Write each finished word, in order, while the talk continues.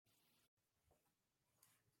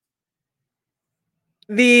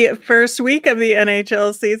The first week of the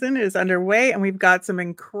NHL season is underway, and we've got some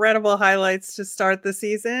incredible highlights to start the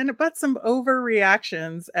season, but some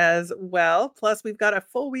overreactions as well. Plus, we've got a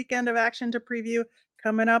full weekend of action to preview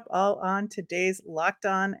coming up all on today's Locked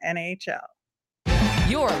On NHL.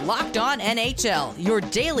 You're Locked On NHL, your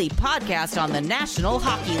daily podcast on the National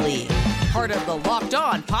Hockey League. Part of the Locked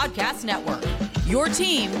On Podcast Network, your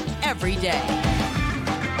team every day.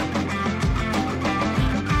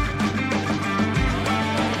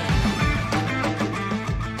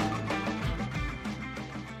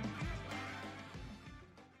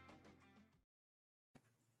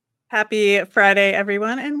 Happy Friday,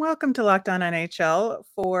 everyone, and welcome to Locked On NHL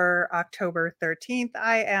for October 13th.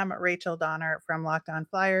 I am Rachel Donner from Locked On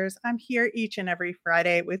Flyers. I'm here each and every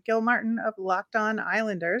Friday with Gil Martin of Locked On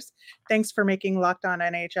Islanders. Thanks for making Locked On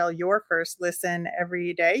NHL your first listen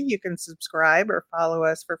every day. You can subscribe or follow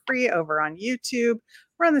us for free over on YouTube.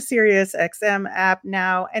 We're on the SiriusXM app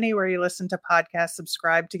now. Anywhere you listen to podcasts,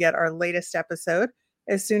 subscribe to get our latest episode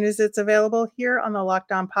as soon as it's available here on the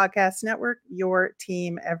Locked On Podcast Network, your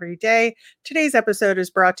team every day. Today's episode is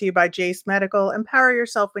brought to you by Jace Medical. Empower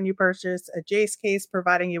yourself when you purchase a Jace case,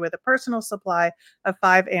 providing you with a personal supply of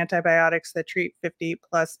 5 antibiotics that treat 50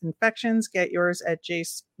 plus infections. Get yours at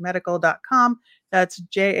jacemedical.com. That's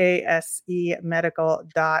JASE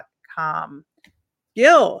medical.com.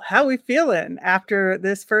 Gil, how we feeling after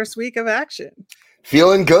this first week of action?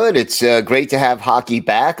 Feeling good. It's great to have hockey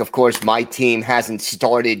back. Of course, my team hasn't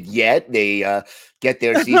started yet. They get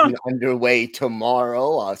their season underway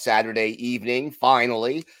tomorrow, Saturday evening,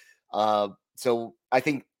 finally. So I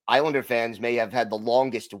think Islander fans may have had the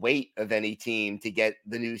longest wait of any team to get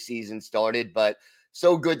the new season started, but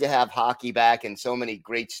so good to have hockey back and so many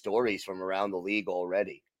great stories from around the league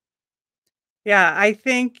already. Yeah, I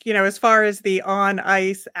think, as far as the on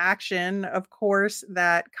ice action, of course,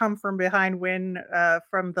 that come from behind win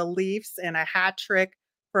from the Leafs and a hat trick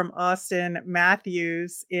from Austin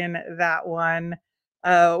Matthews in that one.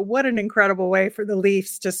 What an incredible way for the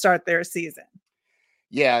Leafs to start their season.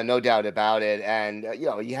 Yeah, no doubt about it. And,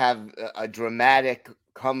 you have a dramatic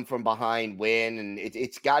come from behind win, and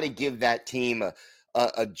it's got to give that team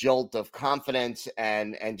a jolt of confidence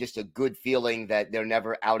and just a good feeling that they're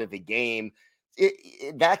never out of a game.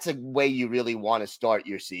 That's a way you really want to start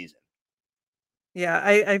your season. Yeah,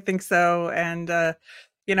 I think so. And,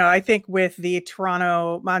 I think with the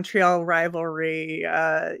Toronto-Montreal rivalry,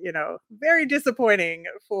 very disappointing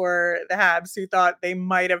for the Habs, who thought they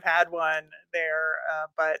might have had one there.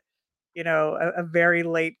 But, a very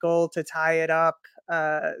late goal to tie it up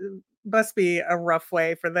must be a rough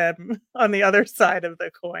way for them on the other side of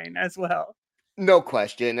the coin as well. No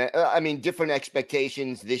question. I mean, different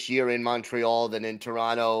expectations this year in Montreal than in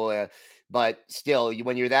Toronto, but still,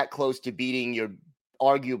 when you're that close to beating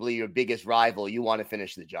arguably your biggest rival, you want to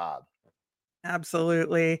finish the job.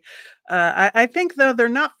 Absolutely. I think, though, they're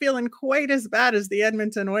not feeling quite as bad as the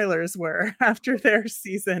Edmonton Oilers were after their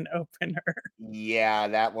season opener. Yeah,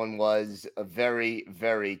 that one was a very,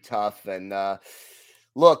 very tough. And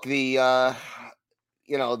look, the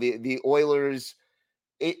Oilers.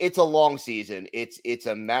 It's a long season. It's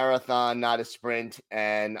a marathon, not a sprint,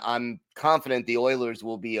 and I'm confident the Oilers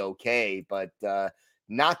will be okay, but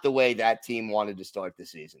not the way that team wanted to start the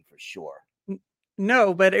season for sure.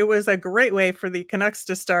 No, but it was a great way for the Canucks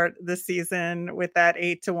to start the season with that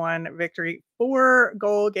 8-1 victory,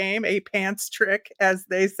 4-goal game, a pants trick, as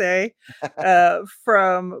they say,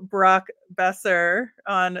 from Brock Besser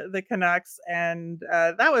on the Canucks, and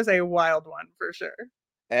that was a wild one for sure.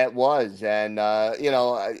 It was, and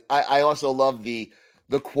I also love the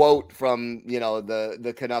quote from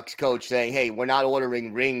the Canucks coach saying, "Hey, we're not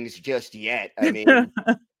ordering rings just yet." I mean,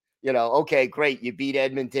 okay, great, you beat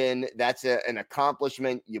Edmonton. That's an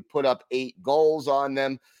accomplishment. You put up 8 goals on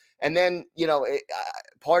them, and then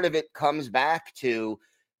part of it comes back to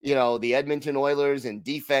the Edmonton Oilers and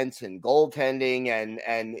defense and goaltending,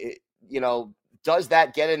 and does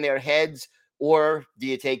that get in their heads? Or do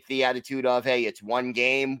you take the attitude of, hey, it's one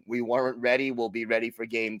game, we weren't ready, we'll be ready for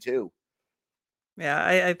game 2?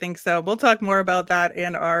 Yeah, I think so. We'll talk more about that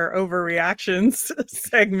in our overreactions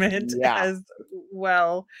segment as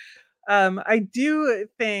well. I do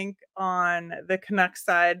think on the Canucks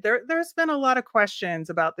side, there's been a lot of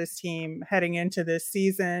questions about this team heading into this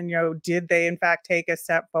season. Did they in fact take a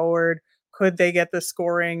step forward? Could they get the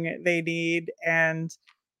scoring they need? And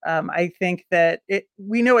I think that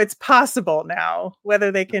we know it's possible now.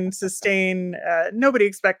 Whether they can sustain, nobody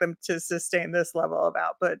expect them to sustain this level of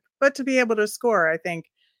output, but to be able to score, I think,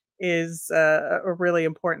 is a really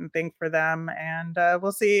important thing for them. And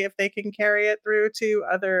we'll see if they can carry it through to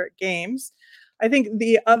other games. I think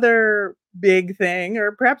the other big thing,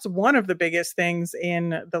 or perhaps one of the biggest things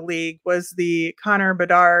in the league, was the Connor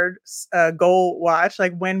Bedard goal watch.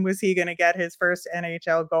 Like, when was he going to get his first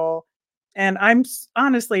NHL goal? And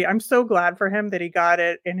honestly, I'm so glad for him that he got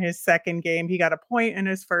it in his second game. He got a point in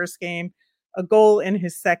his first game, a goal in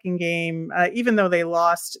his second game, even though they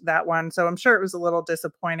lost that one. So I'm sure it was a little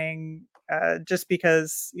disappointing, just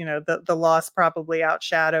because, the loss probably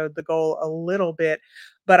outshadowed the goal a little bit.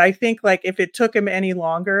 But I think, like, if it took him any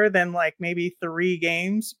longer than like maybe 3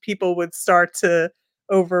 games, people would start to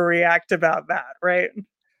overreact about that, right?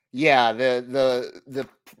 Yeah, the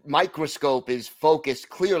microscope is focused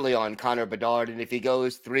clearly on Connor Bedard, and if he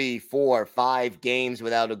goes 3, 4, 5 games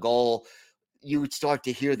without a goal, you would start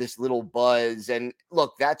to hear this little buzz. And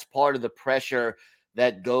look, that's part of the pressure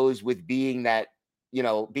that goes with being that,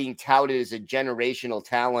 being touted as a generational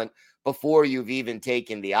talent before you've even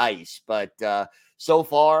taken the ice. But so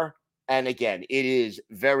far, and again, it is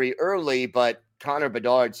very early, but Connor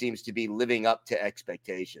Bedard seems to be living up to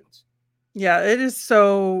expectations. Yeah, it is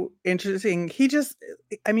so interesting.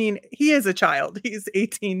 I mean, he is a child. He's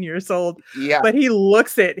 18 years old, Yeah. but he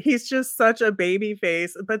looks it. He's just such a baby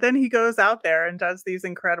face. But then he goes out there and does these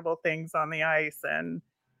incredible things on the ice, and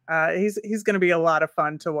he's going to be a lot of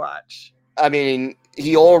fun to watch. I mean,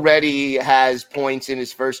 he already has points in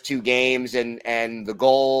his first 2 games and the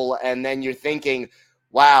goal, and then you're thinking,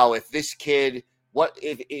 wow, if this kid, what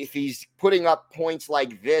if he's putting up points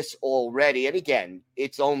like this already? And again,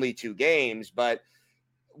 it's only 2 games, but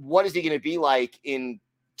what is he going to be like in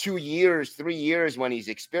 2 years, 3 years, when he's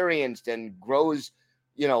experienced and grows,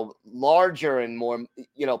 larger and more,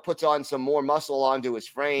 puts on some more muscle onto his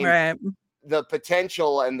frame? Right. The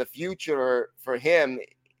potential and the future for him,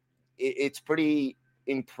 it's pretty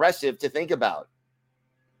impressive to think about.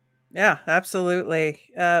 Yeah, absolutely.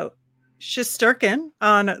 Shesterkin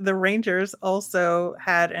on the Rangers also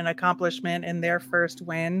had an accomplishment in their first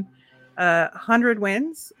win, 100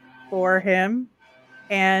 wins for him.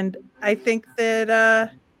 And I think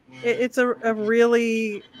that it's a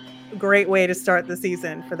really great way to start the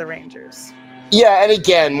season for the Rangers. Yeah, and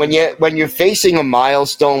again, when you're facing a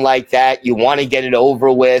milestone like that, you want to get it over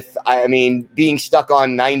with. I mean, being stuck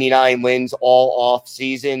on 99 wins all off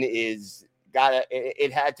season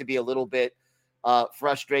it had to be a little bit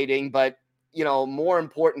frustrating, but more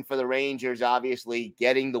important for the Rangers, obviously,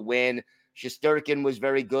 getting the win. Shesterkin was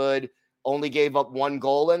very good, only gave up 1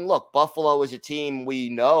 goal. And look, Buffalo is a team we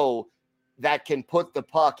know that can put the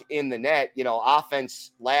puck in the net.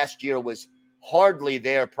 Offense last year was hardly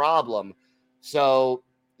their problem. So,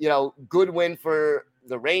 good win for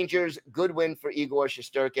the Rangers, good win for Igor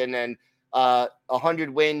Shesterkin, and 100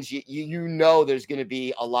 wins. There's going to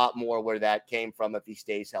be a lot more where that came from if he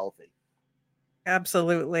stays healthy.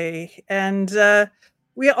 Absolutely. And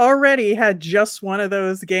we already had just one of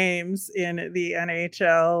those games in the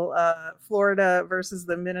NHL, Florida versus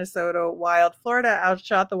the Minnesota Wild. Florida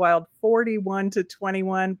outshot the Wild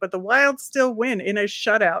 41-21, but the Wild still win in a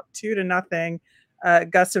shutout, 2-0.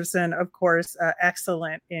 Gustafsson, of course,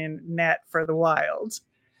 excellent in net for the Wild.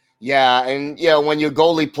 Yeah, and when your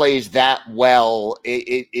goalie plays that well,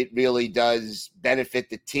 it really does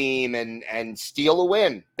benefit the team and steal a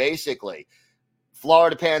win, basically.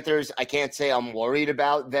 Florida Panthers, I can't say I'm worried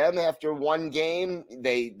about them after 1 game.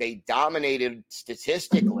 They dominated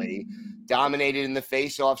statistically, dominated in the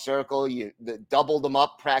face-off circle. Doubled them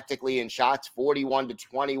up practically in shots,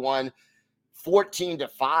 41-21,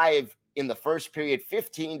 14-5 in the first period,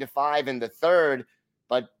 15-5 in the third.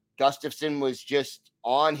 But Gustafsson was just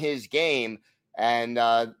on his game, and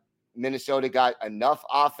Minnesota got enough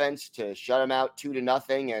offense to shut him out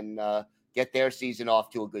 2-0 and get their season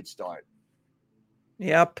off to a good start.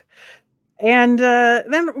 Yep. And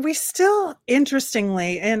then we still,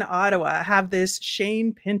 interestingly, in Ottawa, have this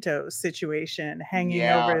Shane Pinto situation hanging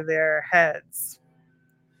over their heads.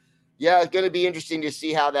 Yeah, it's going to be interesting to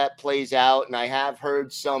see how that plays out. And I have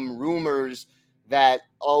heard some rumors that,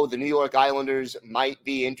 the New York Islanders might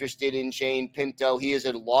be interested in Shane Pinto. He is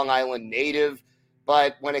a Long Island native.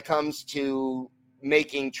 But when it comes to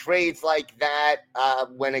making trades like that,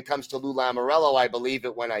 when it comes to Lou Lamoriello, I believe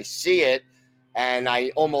it when I see it. And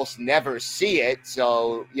I almost never see it.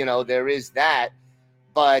 So, there is that.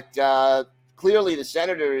 But clearly the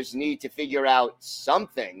Senators need to figure out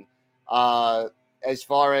something as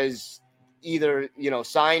far as either,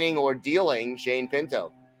 signing or dealing Shane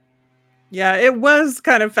Pinto. Yeah, it was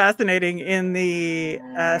kind of fascinating in the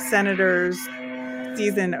Senators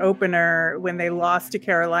season opener when they lost to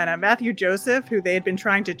Carolina. Matthew Joseph, who they had been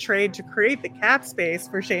trying to trade to create the cap space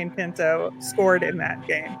for Shane Pinto, scored in that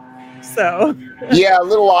game. So yeah, a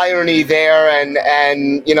little irony there, and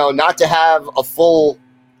not to have a full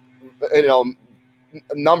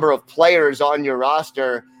number of players on your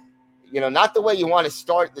roster, not the way you want to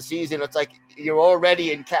start the season. It's like you're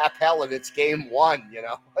already in cap hell and it's game one,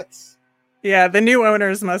 Yeah, the new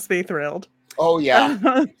owners must be thrilled. Oh,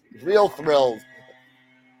 yeah. Real thrilled.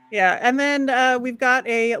 Yeah, and then we've got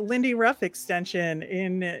a Lindy Ruff extension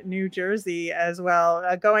in New Jersey as well,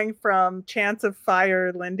 going from chance of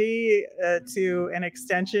fire Lindy to an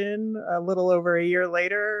extension a little over a year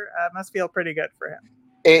later. Must feel pretty good for him.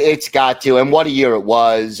 It's got to, and what a year it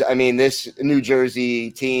was. I mean, this New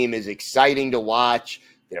Jersey team is exciting to watch.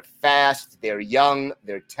 They're fast, they're young,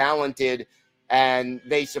 they're talented, and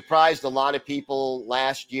they surprised a lot of people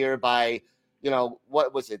last year by,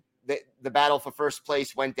 what was it? The battle for first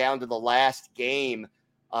place went down to the last game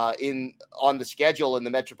on the schedule in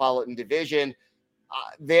the Metropolitan Division.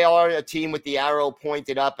 They are a team with the arrow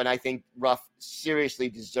pointed up, and I think Ruff seriously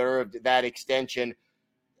deserved that extension.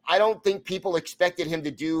 I don't think people expected him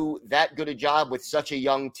to do that good a job with such a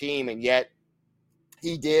young team, and yet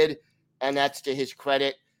he did, and that's to his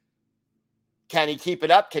credit. Can he keep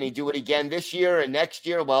it up? Can he do it again this year and next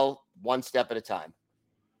year? Well, one step at a time.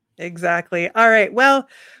 Exactly. All right. Well,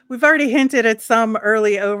 we've already hinted at some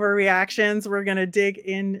early overreactions. We're going to dig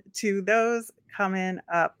into those coming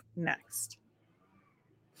up next.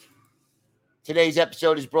 Today's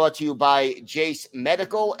episode is brought to you by Jace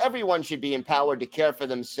Medical. Everyone should be empowered to care for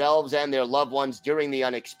themselves and their loved ones during the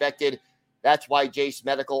unexpected. That's why Jace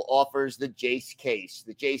Medical offers the Jace Case.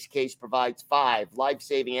 The Jace Case provides 5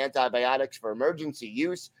 life-saving antibiotics for emergency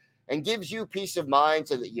use and gives you peace of mind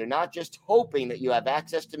so that you're not just hoping that you have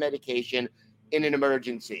access to medication in an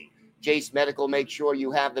emergency. Jace Medical makes sure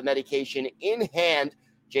you have the medication in hand.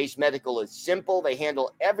 Jace Medical is simple. They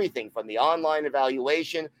handle everything from the online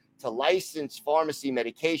evaluation to licensed pharmacy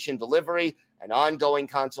medication delivery and ongoing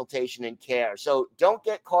consultation and care. So don't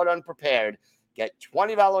get caught unprepared. Get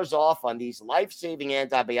 $20 off on these life-saving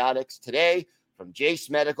antibiotics today from Jace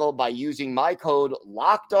Medical by using my code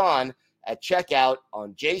LOCKEDON at checkout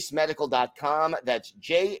on jacemedical.com. That's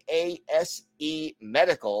JASE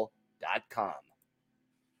medical.com.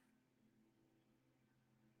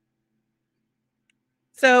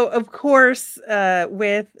 So, of course,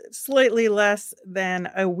 with slightly less than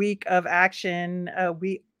a week of action,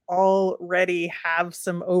 we already have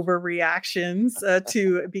some overreactions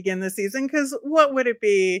to begin the season, because what would it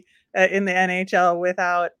be in the NHL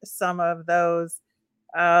without some of those?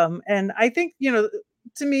 And I think,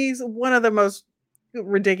 to me, one of the most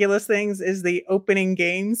ridiculous things is the opening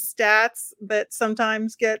game stats that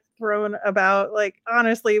sometimes get thrown about. Like,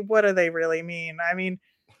 honestly, what do they really mean? I mean,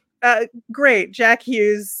 great. Jack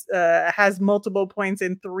Hughes has multiple points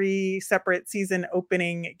in 3 separate season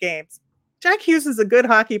opening games. Jack Hughes is a good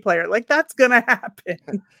hockey player. Like, that's going to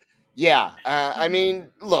happen. Yeah. I mean,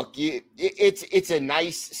 look, it's a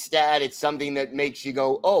nice stat. It's something that makes you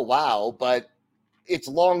go, oh, wow. But its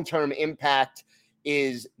long-term impact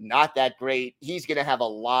is not that great. He's going to have a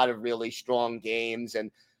lot of really strong games.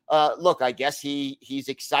 And look, I guess he's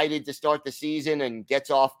excited to start the season and gets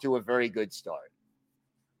off to a very good start.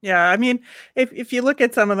 Yeah, I mean, if you look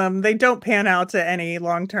at some of them, they don't pan out to any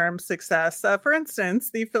long-term success. For instance,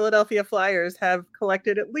 the Philadelphia Flyers have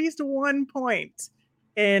collected at least 1 point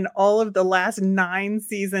in all of the last 9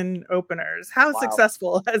 season openers. How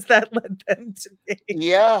successful has that led them to be?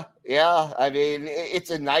 Yeah. I mean, it's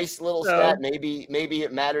a nice little stat. Maybe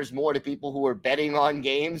it matters more to people who are betting on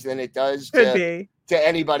games than it does to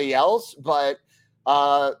anybody else. But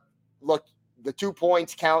look, the 2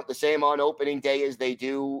 points count the same on opening day as they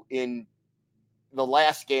do in the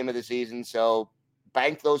last game of the season. So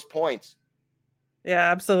bank those points.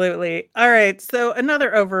 Yeah, absolutely. All right. So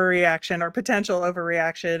another overreaction or potential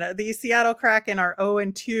overreaction. The Seattle Kraken are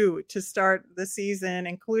 0-2 to start the season,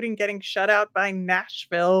 including getting shut out by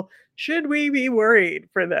Nashville. Should we be worried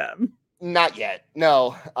for them? Not yet.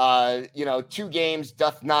 No. 2 games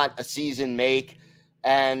doth not a season make.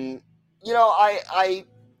 And,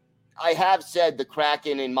 I have said the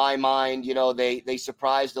Kraken, in my mind, they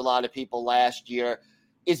surprised a lot of people last year.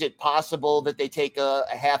 Is it possible that they take a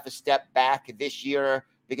half a step back this year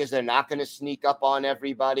because they're not going to sneak up on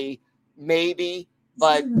everybody? Maybe,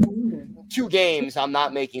 but 2 games, I'm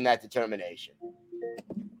not making that determination.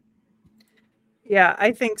 Yeah,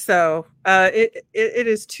 I think so. It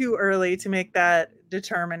is too early to make that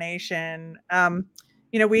determination.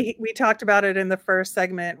 We talked about it in the first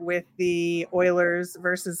segment with the Oilers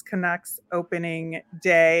versus Canucks opening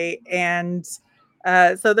day. And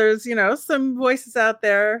so there's, some voices out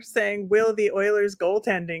there saying, will the Oilers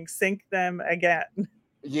goaltending sink them again?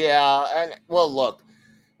 Yeah. And well, look,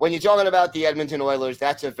 when you're talking about the Edmonton Oilers,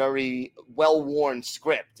 that's a very well-worn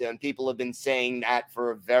script, and people have been saying that for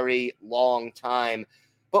a very long time.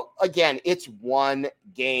 But again, it's one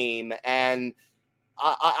game, and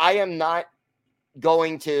I am not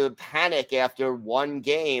going to panic after one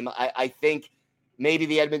game. I think maybe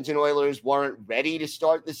the Edmonton Oilers weren't ready to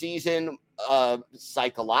start the season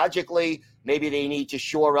psychologically. Maybe they need to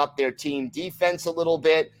shore up their team defense a little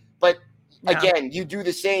bit. But again, you do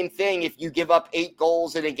the same thing if you give up 8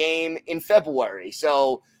 goals in a game in February.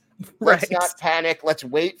 So let's not panic. Let's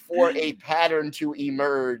wait for a pattern to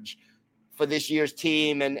emerge for this year's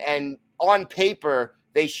team. And on paper,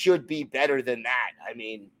 they should be better than that. I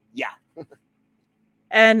mean, yeah.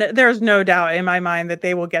 And there's no doubt in my mind that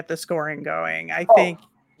they will get the scoring going. I think,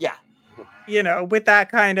 with that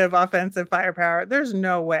kind of offensive firepower, there's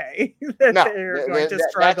no way that they're going to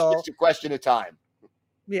struggle. That's just a question of time.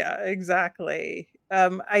 Yeah, exactly.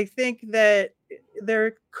 I think that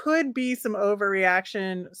there could be some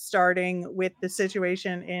overreaction starting with the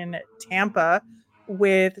situation in Tampa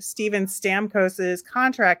with Steven Stamkos's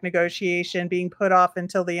contract negotiation being put off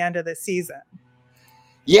until the end of the season.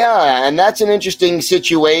 Yeah, and that's an interesting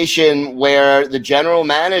situation where the general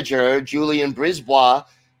manager, Julien Brisebois,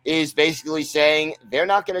 is basically saying they're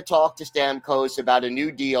not going to talk to Stamkos about a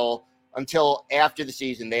new deal until after the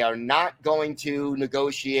season. They are not going to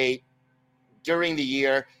negotiate during the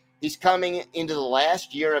year. He's coming into the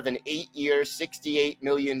last year of an 8-year, $68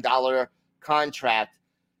 million contract.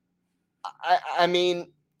 I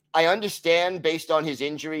mean, I understand based on his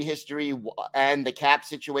injury history and the cap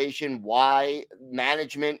situation why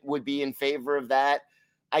management would be in favor of that.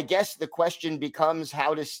 I guess the question becomes,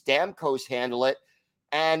 how does Stamkos handle it?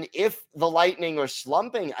 And if the Lightning are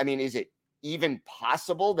slumping, I mean, is it even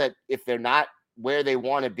possible that if they're not where they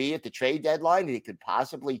want to be at the trade deadline, they could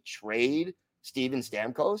possibly trade Steven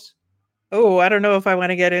Stamkos? Oh, I don't know if I want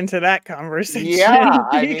to get into that conversation. Yeah,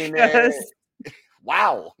 I mean,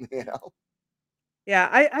 wow, Yeah,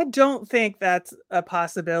 I don't think that's a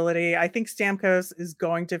possibility. I think Stamkos is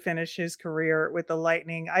going to finish his career with the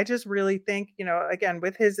Lightning. I just really think, again,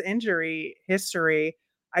 with his injury history,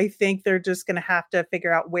 I think they're just going to have to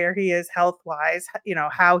figure out where he is health-wise,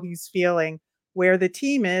 how he's feeling, where the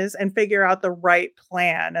team is, and figure out the right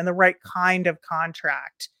plan and the right kind of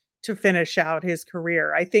contract to finish out his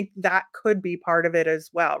career. I think that could be part of it as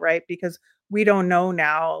well, right? Because we don't know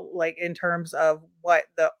now, like in terms of what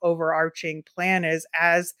the overarching plan is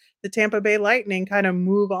as the Tampa Bay Lightning kind of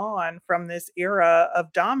move on from this era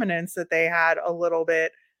of dominance that they had a little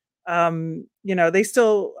bit. They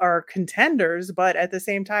still are contenders, but at the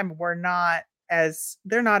same time, they're not as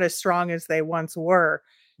strong as they once were.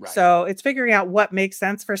 Right. So it's figuring out what makes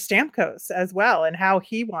sense for Stamkos as well and how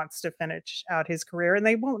he wants to finish out his career. And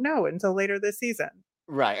they won't know until later this season.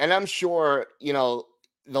 Right. And I'm sure,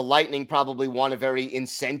 the Lightning probably want a very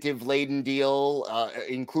incentive-laden deal,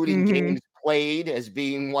 including games played as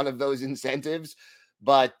being one of those incentives.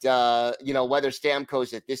 But, whether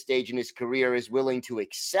Stamkos at this stage in his career is willing to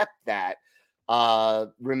accept that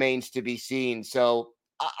remains to be seen. So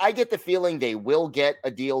I get the feeling they will get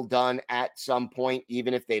a deal done at some point,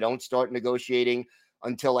 even if they don't start negotiating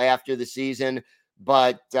until after the season.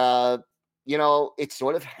 But, it's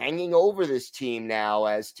sort of hanging over this team now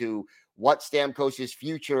as to what Stamkos'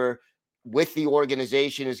 future with the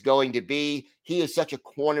organization is going to be. He is such a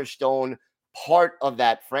cornerstone part of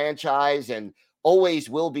that franchise and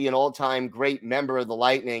always will be an all-time great member of the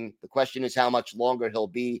Lightning. The question is how much longer he'll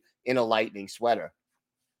be in a Lightning sweater.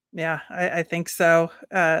 Yeah, I think so.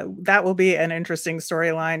 That will be an interesting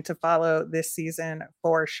storyline to follow this season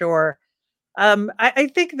for sure.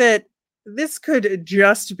 I think that this could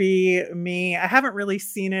just be me. I haven't really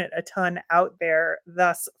seen it a ton out there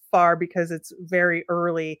thus far because it's very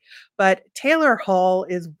early, but Taylor Hall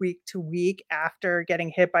is week to week after getting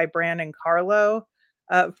hit by Brandon Carlo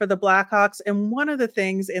for the Blackhawks. And one of the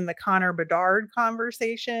things in the Connor Bedard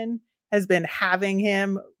conversation has been having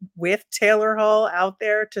him with Taylor Hall out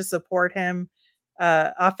there to support him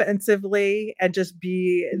offensively and just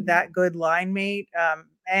be that good line mate.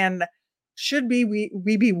 And should we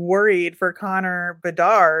be worried for Connor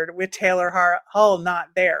Bedard with Taylor Hall not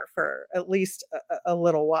there for at least a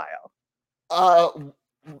little while?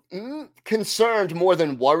 Concerned more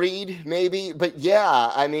than worried, maybe. But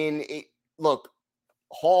yeah, I mean, look,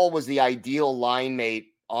 Hall was the ideal line mate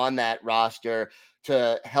on that roster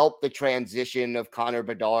to help the transition of Connor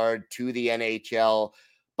Bedard to the NHL.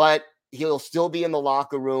 But he'll still be in the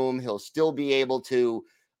locker room. He'll still be able to,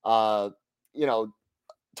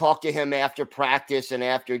 talk to him after practice and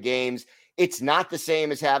after games. It's not the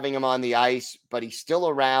same as having him on the ice, but he's still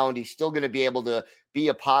around. He's still going to be able to be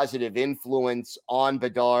a positive influence on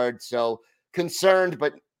Bedard. So concerned,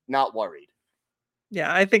 but not worried.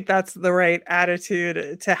 Yeah, I think that's the right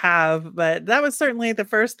attitude to have. But that was certainly the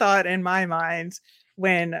first thought in my mind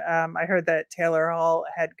when I heard that Taylor Hall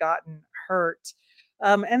had gotten hurt.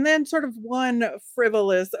 And then, sort of one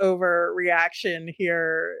frivolous overreaction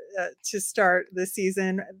here to start the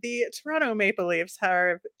season. The Toronto Maple Leafs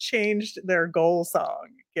have changed their goal song,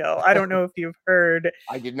 Gil. I don't know if you've heard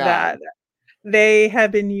I did not. that. They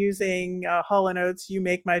have been using Hall & Oates' You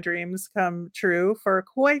Make My Dreams Come True for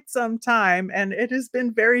quite some time, and it has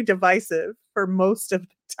been very divisive for most of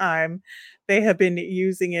the time. They have been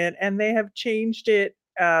using it, and they have changed it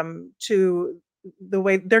to the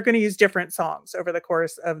way they're going to use different songs over the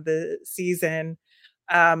course of the season.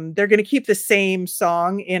 They're going to keep the same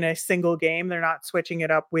song in a single game. They're not switching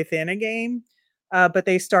it up within a game. But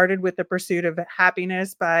they started with The Pursuit of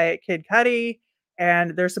Happiness by Kid Cudi,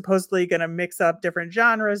 and they're supposedly going to mix up different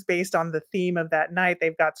genres based on the theme of that night.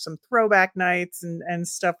 They've got some throwback nights and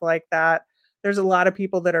stuff like that. There's a lot of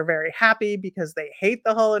people that are very happy because they hate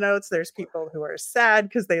the Hall & Oates. There's people who are sad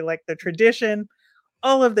because they like the tradition.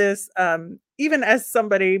 All of this, even as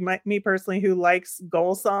somebody, me personally, who likes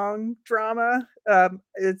goal song drama,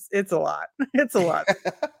 it's a lot. It's a lot.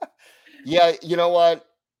 Yeah, you know what?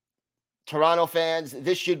 Toronto fans,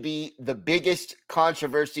 this should be the biggest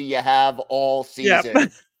controversy you have all season.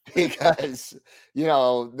 Yep. Because,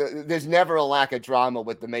 there's never a lack of drama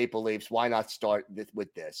with the Maple Leafs. Why not start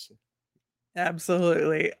with this?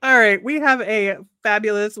 Absolutely. All right. We have a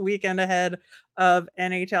fabulous weekend ahead of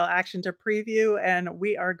NHL action to preview, and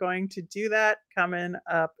we are going to do that coming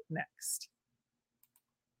up next.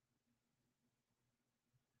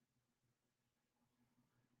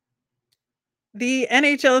 The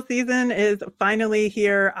NHL season is finally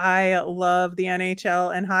here. I love the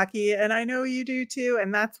NHL and hockey, and I know you do too.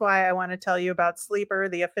 And that's why I want to tell you about Sleeper,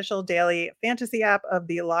 the official daily fantasy app of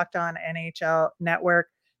the Locked On NHL network.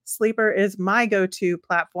 Sleeper is my go-to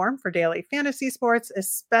platform for daily fantasy sports,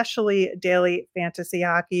 especially daily fantasy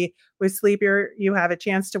hockey. With Sleeper, you have a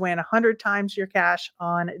chance to win 100 times your cash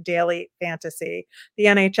on daily fantasy. The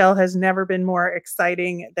NHL has never been more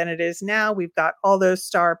exciting than it is now. We've got all those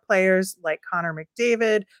star players like Connor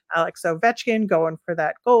McDavid, Alex Ovechkin going for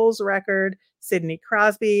that goals record, Sidney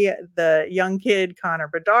Crosby, the young kid Connor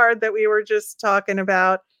Bedard that we were just talking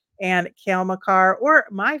about, and Cale Makar, or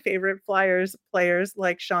my favorite Flyers players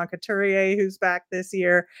like Sean Couturier, who's back this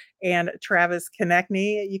year, and Travis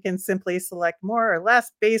Konechny. You can simply select more or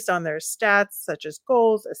less based on their stats, such as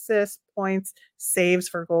goals, assists, points, saves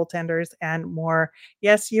for goaltenders, and more.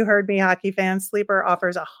 Yes, you heard me, hockey fans. Sleeper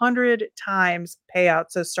offers 100 times payout,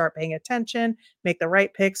 so start paying attention, make the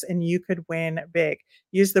right picks, and you could win big.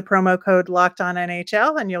 Use the promo code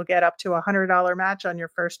LOCKEDONNHL, and you'll get up to a $100 match on your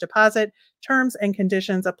first deposit. Terms and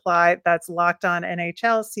conditions apply. That's Locked On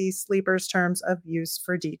NHL. See Sleeper's terms of use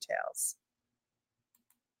for details.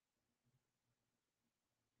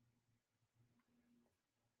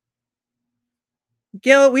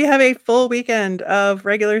 Gil, we have a full weekend of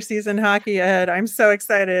regular season hockey ahead. I'm so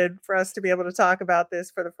excited for us to be able to talk about this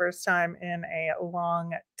for the first time in a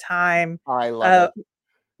long time. I love it.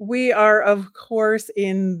 We are, of course,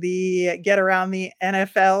 in the get around the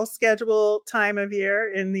NFL schedule time of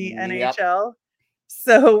year in the Yep. NHL.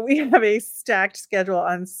 So we have a stacked schedule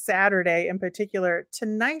on Saturday in particular.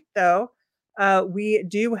 Tonight, though, we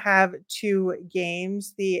do have two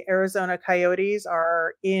games. The Arizona Coyotes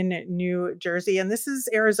are in New Jersey, and this is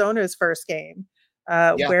Arizona's first game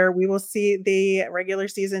where we will see the regular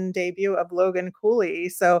season debut of Logan Cooley.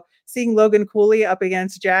 So seeing Logan Cooley up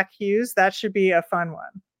against Jack Hughes, that should be a fun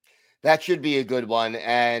one. That should be a good one.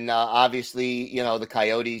 And obviously, the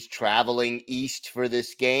Coyotes traveling east for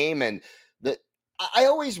this game. And I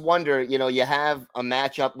always wonder, you have a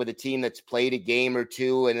matchup with a team that's played a game or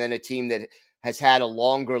two and then a team that has had a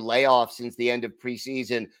longer layoff since the end of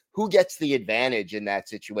preseason. Who gets the advantage in that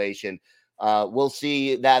situation? We'll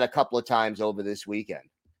see that a couple of times over this weekend.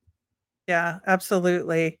 Yeah,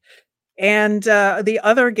 absolutely. And the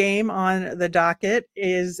other game on the docket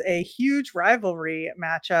is a huge rivalry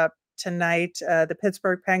matchup tonight. The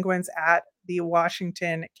Pittsburgh Penguins at the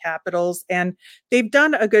Washington Capitals. And they've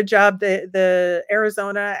done a good job. The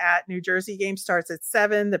Arizona at New Jersey game starts at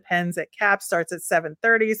 7. The Pens at Cap starts at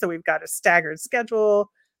 7:30. So we've got a staggered schedule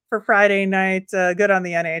for Friday night. Good on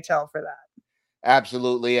the NHL for that.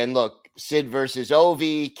 Absolutely. And look, Sid versus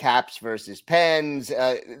Ovi, Caps versus Pens.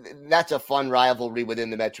 That's a fun rivalry within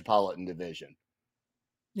the Metropolitan Division.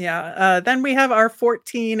 Yeah. Then we have our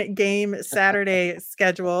 14 game Saturday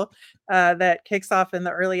schedule that kicks off in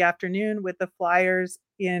the early afternoon with the Flyers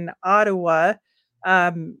in Ottawa.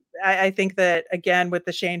 I think that, again, with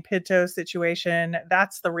the Shane Pinto situation,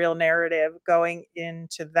 that's the real narrative going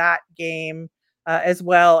into that game, as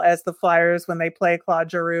well as the Flyers when they play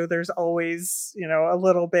Claude Giroux. There's always, a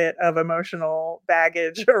little bit of emotional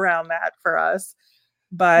baggage around that for us.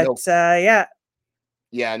 But No, yeah,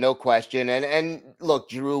 yeah, no question. And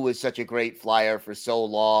look, Giroux was such a great Flyer for so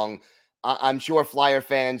long. I'm sure Flyer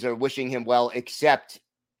fans are wishing him well, except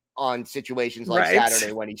on situations like right.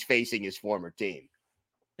 Saturday when he's facing his former team.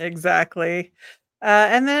 Exactly.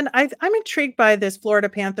 And then I'm intrigued by this Florida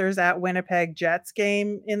Panthers at Winnipeg Jets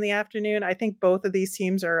game in the afternoon. I think both of these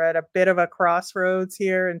teams are at a bit of a crossroads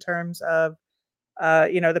here in terms of,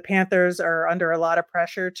 the Panthers are under a lot of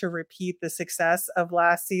pressure to repeat the success of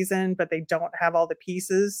last season, but they don't have all the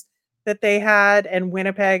pieces that they had. And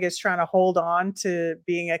Winnipeg is trying to hold on to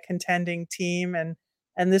being a contending team. And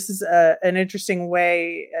this is an interesting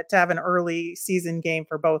way to have an early season game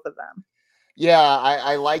for both of them. Yeah,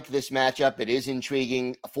 I like this matchup. It is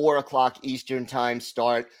intriguing. 4 o'clock Eastern time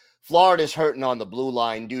start. Florida's hurting on the blue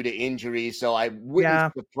line due to injuries, so I wouldn't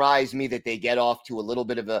Yeah. surprise me that they get off to a little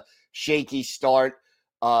bit of a shaky start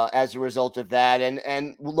as a result of that.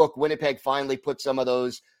 And look, Winnipeg finally put some of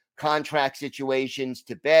those contract situations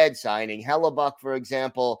to bed, signing Hellebuck, for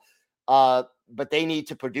example. But they need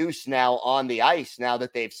to produce now on the ice. Now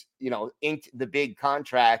that they've inked the big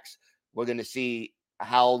contracts, we're going to see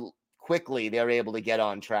how quickly they're able to get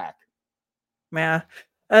on track. Yeah.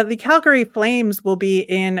 The Calgary Flames will be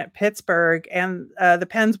in Pittsburgh, and the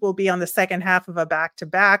Pens will be on the second half of a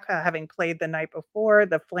back-to-back, having played the night before.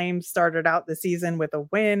 The Flames started out the season with a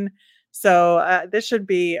win, so this should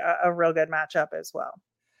be a real good matchup as well.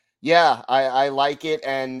 Yeah, I like it.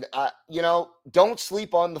 And, don't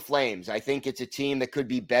sleep on the Flames. I think it's a team that could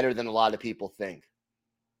be better than a lot of people think.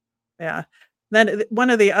 Yeah. Then one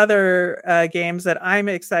of the other games that I'm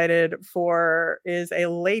excited for is a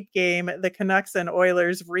late game, the Canucks and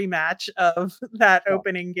Oilers rematch of that Oh,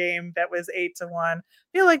 opening game that was 8-1.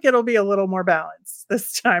 Feel like it'll be a little more balanced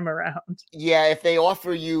this time around. yeah, if they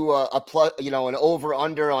offer you a plus, an over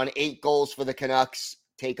under on 8 goals for the Canucks,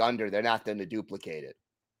 take under. They're not going to duplicate it.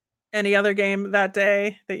 Any other game that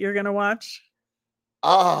day that you're gonna watch?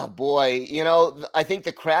 Oh boy, I think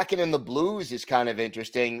the Kraken and the Blues is kind of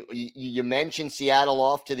interesting. You mentioned Seattle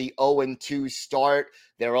off to the 0-2 start.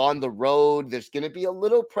 They're on the road. There's going to be a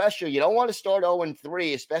little pressure. You don't want to start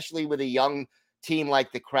 0-3, especially with a young team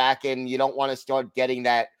like the Kraken. You don't want to start getting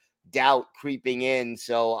that doubt creeping in.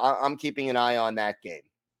 So I'm keeping an eye on that game.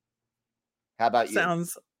 How about you?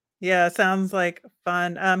 Sounds Yeah, sounds like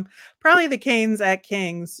fun. Probably the Canes at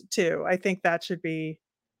Kings too. I think that should be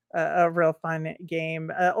a real fun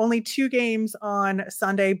game. Only 2 games on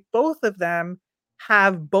Sunday. Both of them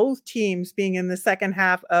have both teams being in the second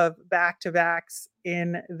half of back-to-backs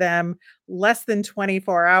in them. Less than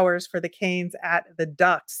 24 hours for the Canes at the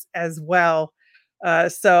Ducks as well.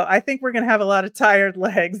 So I think we're gonna have a lot of tired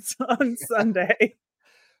legs on Sunday.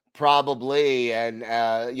 Probably. And,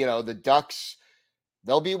 the Ducks,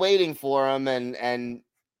 they'll be waiting for them. And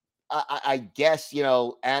I guess,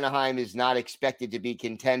 Anaheim is not expected to be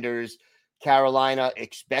contenders. Carolina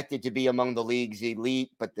expected to be among the league's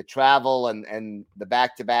elite, but the travel and the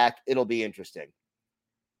back to back, it'll be interesting.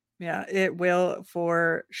 Yeah, it will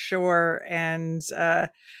for sure. And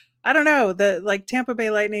I don't know, the like Tampa Bay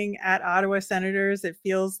Lightning at Ottawa Senators, it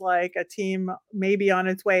feels like a team maybe on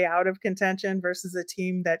its way out of contention versus a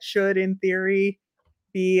team that should, in theory,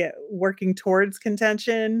 be working towards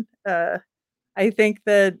contention. I think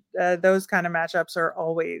that those kind of matchups are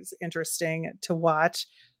always interesting to watch.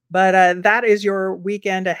 But that is your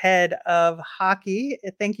weekend ahead of hockey.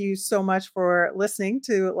 Thank you so much for listening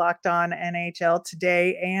to Locked On NHL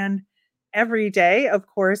today and every day. Of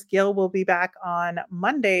course, Gil will be back on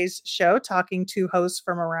Monday's show talking to hosts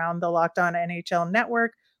from around the Locked On NHL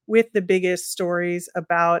network with the biggest stories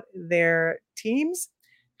about their teams.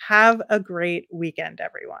 Have a great weekend,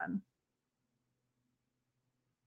 everyone.